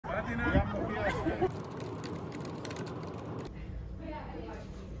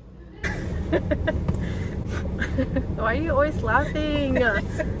Why are you always laughing?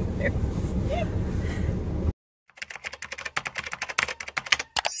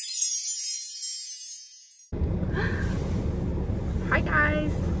 Hi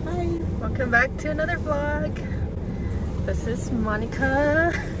guys! Hi! Welcome back to another vlog. This is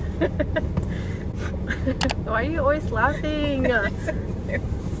Monica. Why are you always laughing?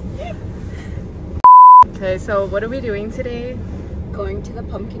 Okay, so what are we doing today? Going to the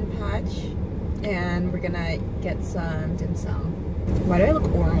pumpkin patch and we're gonna get some dim sum. Why do I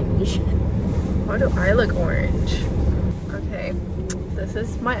look orange? Why do I look orange? Okay, this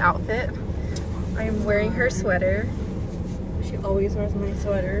is my outfit. I'm wearing her sweater. She always wears my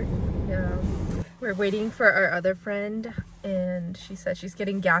sweater. Yeah. We're waiting for our other friend and she said she's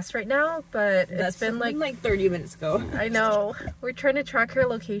getting gas right now, but it's been like 30 minutes ago. I know. We're trying to track her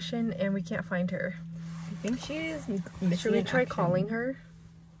location and we can't find her. I think she's missing. Should we try calling her?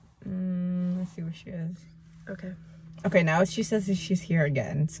 Let's see where she is. Okay. Okay, now she says that she's here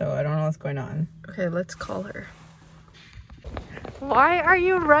again, so I don't know what's going on. Okay, let's call her. Why are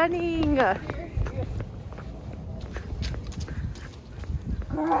you running?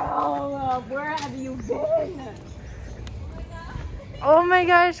 Girl, where have you been? Oh my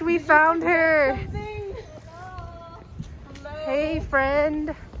gosh, we found her. Hey,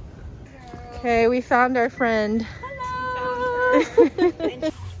 friend. Okay, we found our friend. Hello.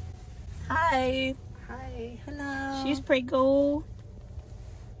 Hi. Hi. Hello. She's Prego.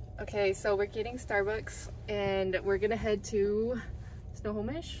 Okay, so we're getting Starbucks and we're gonna head to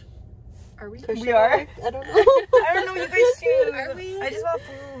Snohomish. Are we? We are. I don't know. I don't know what you guys do. Are we? I just want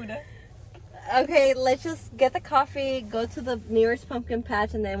food. Okay, let's just get the coffee, go to the nearest pumpkin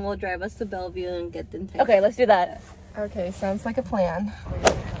patch, and then we'll drive us to Bellevue and get them taken. Okay, let's do that. Okay, sounds like a plan.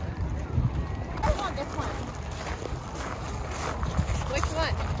 I want this one. Which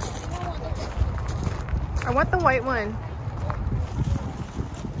one? I want the white one.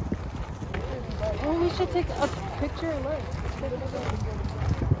 Oh, we should take a picture and look.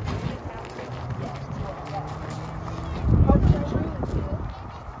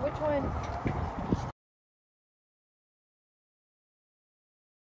 Which one?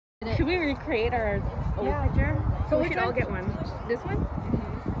 Should we recreate our picture? So we should all get one. This one?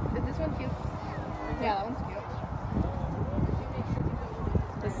 Mm-hmm. Is this one cute? Yeah, that one's cute.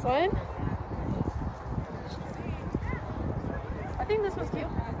 This one? I think this one's cute.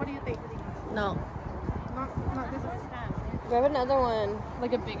 What do you think? No. Not this one? Grab another one.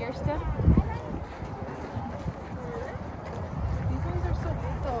 Like a bigger step? These ones are so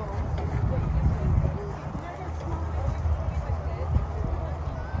big though.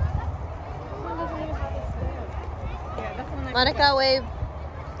 This one doesn't even have a stem. Yeah, that's the one. Monica, wave.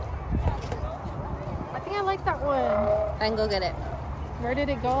 I think I like that one. And go get it. Where did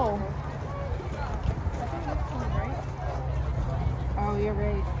it go? I think this one, right? Oh, you're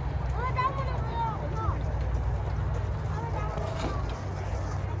right.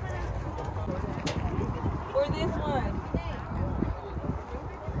 Or this one.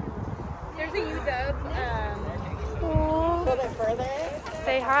 There's a UW. Oh. A little bit further.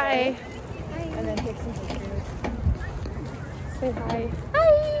 Say hi. And then take some pictures. Say hi.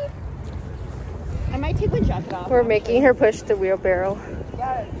 Hi. I might take the jacket off. We're making her push the wheelbarrow.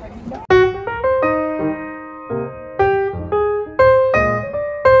 Yeah.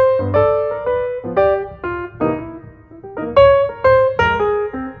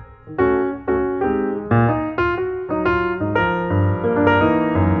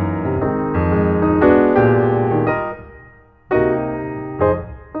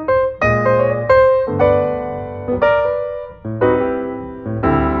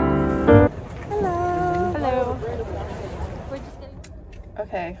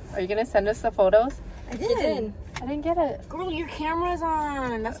 Okay, are you gonna send us the photos? I did. I didn't get it. Girl, your camera's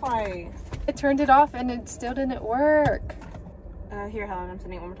on. That's why. I turned it off and it still didn't work. Here, Helen, I'm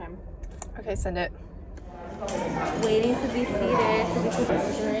sending it one more time. Okay, send it. Waiting to be seated so we can start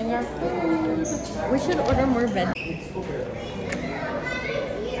ordering our food. We should order more veg.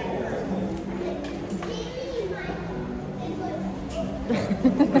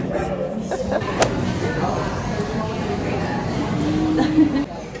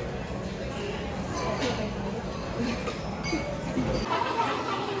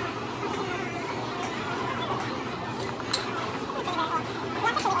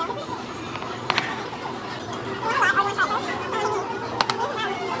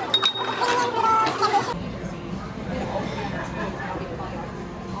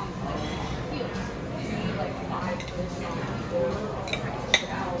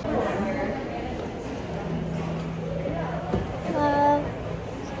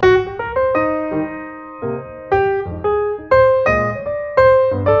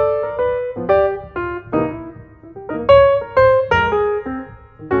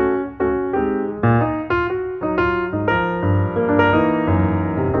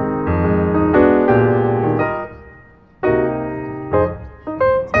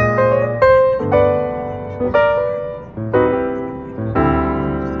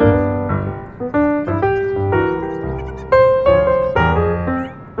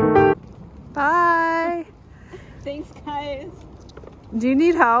 Do you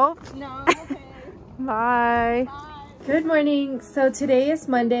need help? No, okay. Bye. Bye. Good morning. So today is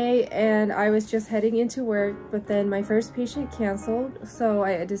Monday and I was just heading into work, but then my first patient canceled, so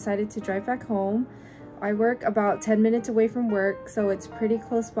I decided to drive back home. I work about 10 minutes away from work, so it's pretty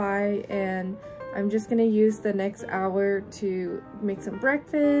close by, and I'm just gonna use the next hour to make some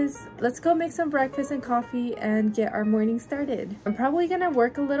breakfast. Let's go make some breakfast and coffee and get our morning started. I'm probably gonna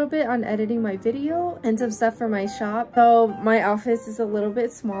work a little bit on editing my video and some stuff for my shop. So my office is a little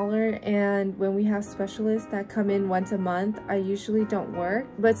bit smaller, and when we have specialists that come in once a month, I usually don't work.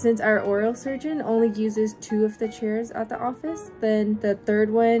 But since our oral surgeon only uses 2 of the chairs at the office, then the third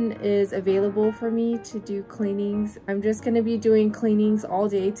one is available for me to do cleanings. I'm just gonna be doing cleanings all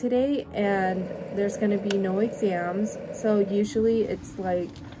day today, and there's gonna be no exams, so usually it's like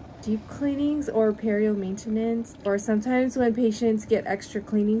deep cleanings or perio maintenance, or sometimes when patients get extra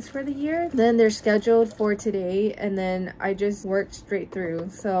cleanings for the year, then they're scheduled for today, and then I just work straight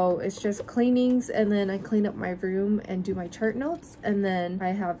through. So it's just cleanings, and then I clean up my room and do my chart notes, and then I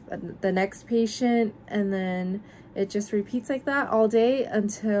have the next patient, and then it just repeats like that all day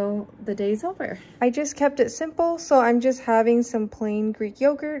until the day's over. I just kept it simple, so I'm just having some plain Greek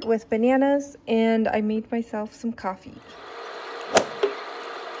yogurt with bananas, and I made myself some coffee.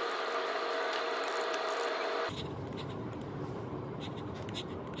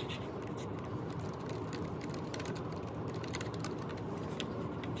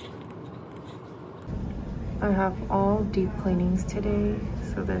 I have all deep cleanings today,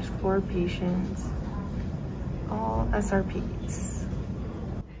 so there's 4 patients. All SRPs.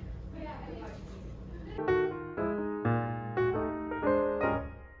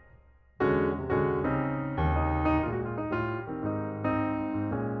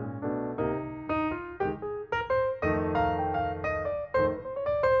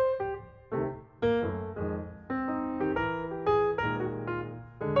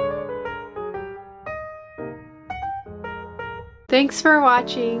 Thanks for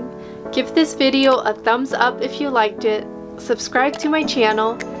watching. Give this video a thumbs up if you liked it, subscribe to my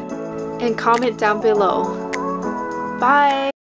channel, and comment down below. Bye!